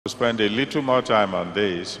spend a little more time on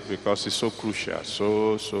this because it's so crucial,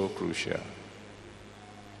 so crucial.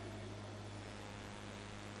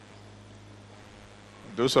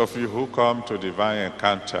 Those of you who come to Divine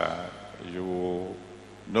Encounter, you will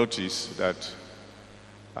notice that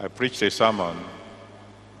I preached a sermon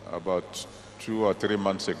about 2 or 3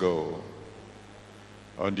 months ago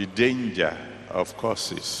on the danger of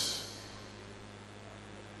curses.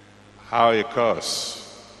 How a curse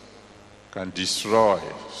can destroy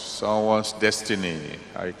someone's destiny,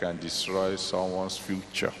 how it can destroy someone's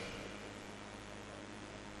future.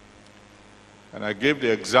 And I gave the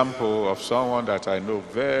example of someone that I know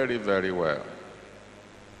very, very well.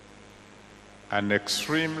 An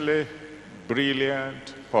extremely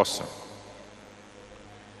brilliant person.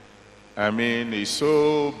 I mean, he's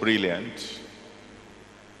so brilliant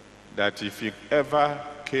that if he ever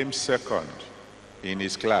came second in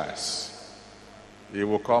his class, he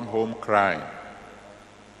will come home crying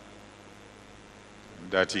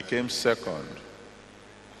that he came second.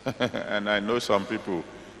 And I know some people,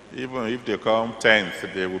 even if they come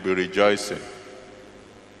 10th, they will be rejoicing.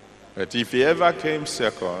 But if he ever came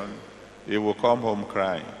second, he will come home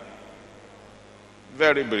crying.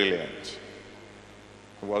 Very brilliant.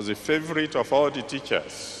 He was a favorite of all the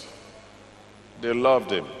teachers. They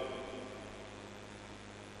loved him.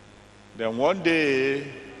 Then one day,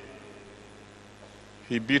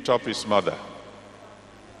 he beat up his mother.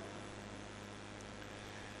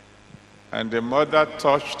 And the mother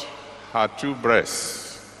touched her 2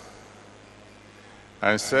 breasts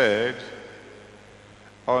and said,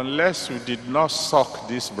 unless you did not suck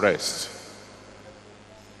this breast,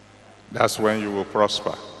 that's when you will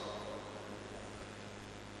prosper.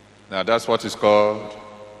 Now that's what is called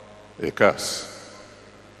a curse.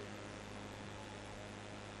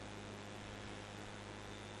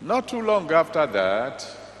 Not too long after that,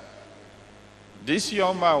 this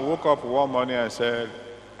young man woke up one morning and said,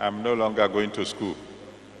 I'm no longer going to school.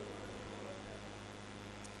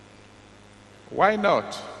 Why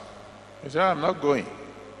not? He said, I'm not going.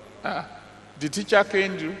 The teacher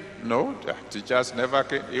came to? No, the teachers never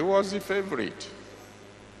came. He was the favorite.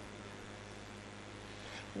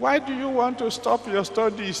 Why do you want to stop your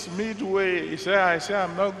studies midway? He said,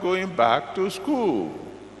 I'm not going back to school.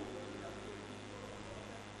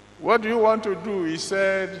 What do you want to do? He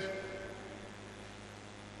said,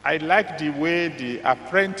 I like the way the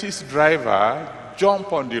apprentice driver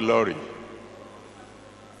jumped on the lorry.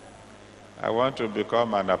 I want to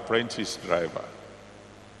become an apprentice driver.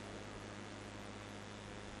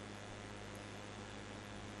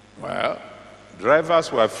 Well,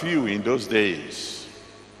 drivers were few in those days.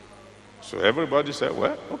 So everybody said,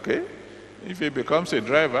 well, okay, if he becomes a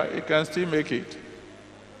driver, he can still make it.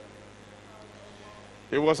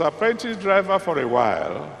 He was apprentice driver for a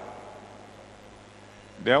while.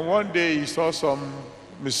 Then one day he saw some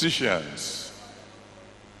musicians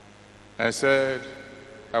and said,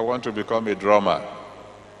 I want to become a drummer.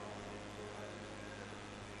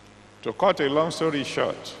 To cut a long story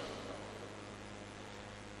short,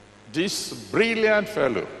 this brilliant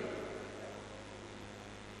fellow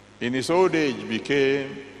in his old age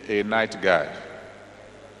became a night guard.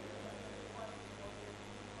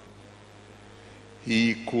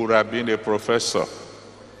 He could have been a professor,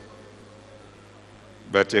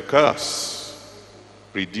 but a curse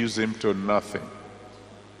reduced him to nothing.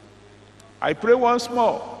 I pray once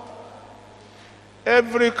more,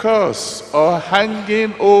 every curse or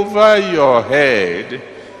hanging over your head,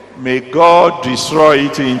 may God destroy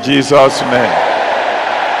it in Jesus' name.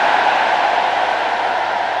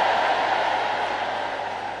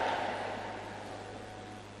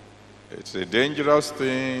 It's a dangerous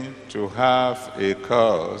thing to have a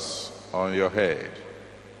curse on your head.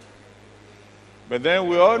 But then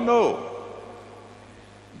we all know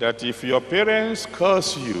that if your parents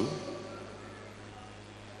curse you,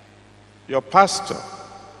 your pastor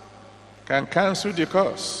can cancel the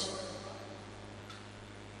curse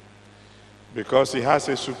because he has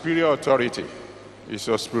a superior authority. He's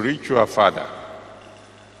your spiritual father.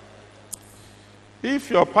 If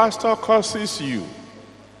your pastor curses you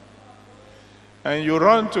and you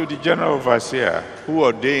run to the general overseer who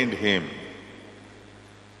ordained him,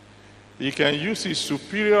 he can use his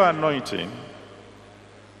superior anointing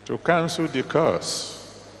to cancel the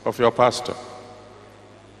curse of your pastor.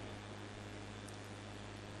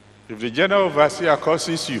 If the general overseer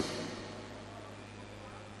curses you,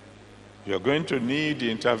 you're going to need the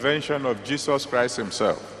intervention of Jesus Christ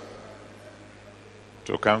himself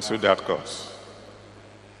to cancel that curse.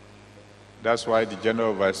 That's why the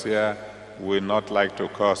general overseer will not like to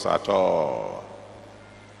curse at all.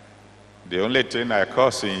 The only thing I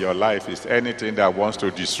curse in your life is anything that wants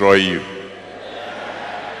to destroy you.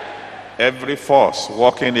 Every force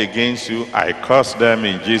working against you, I curse them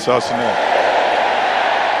in Jesus' name.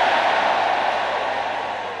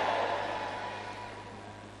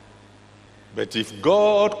 But if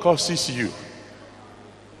God curses you,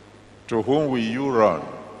 to whom will you run?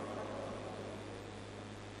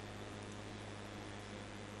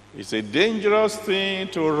 It's a dangerous thing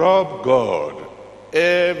to rob God.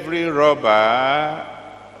 Every robber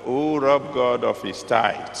who robs God of his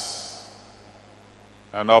tithes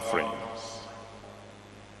and offerings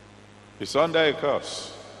is under a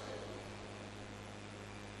curse.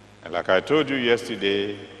 And like I told you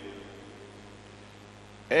yesterday,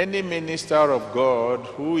 any minister of God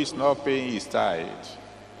who is not paying his tithe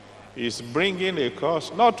is bringing a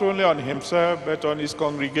curse not only on himself but on his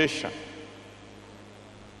congregation.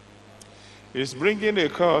 He's bringing a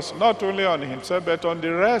curse not only on himself but on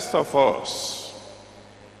the rest of us.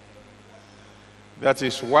 That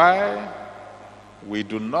is why we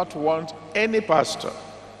do not want any pastor,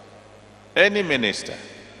 any minister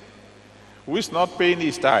who is not paying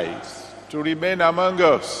his tithes to remain among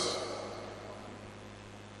us.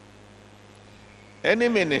 Any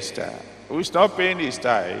minister who is not paying his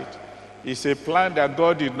tithe is a plant that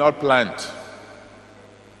God did not plant.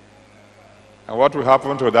 And what will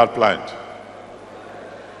happen to that plant?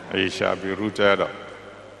 It shall be rooted up.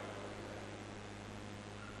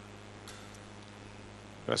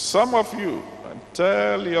 But some of you,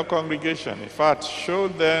 tell your congregation, in fact, show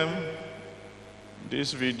them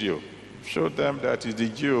this video. Show them that it's the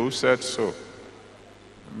Jew who said so,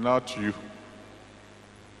 not you.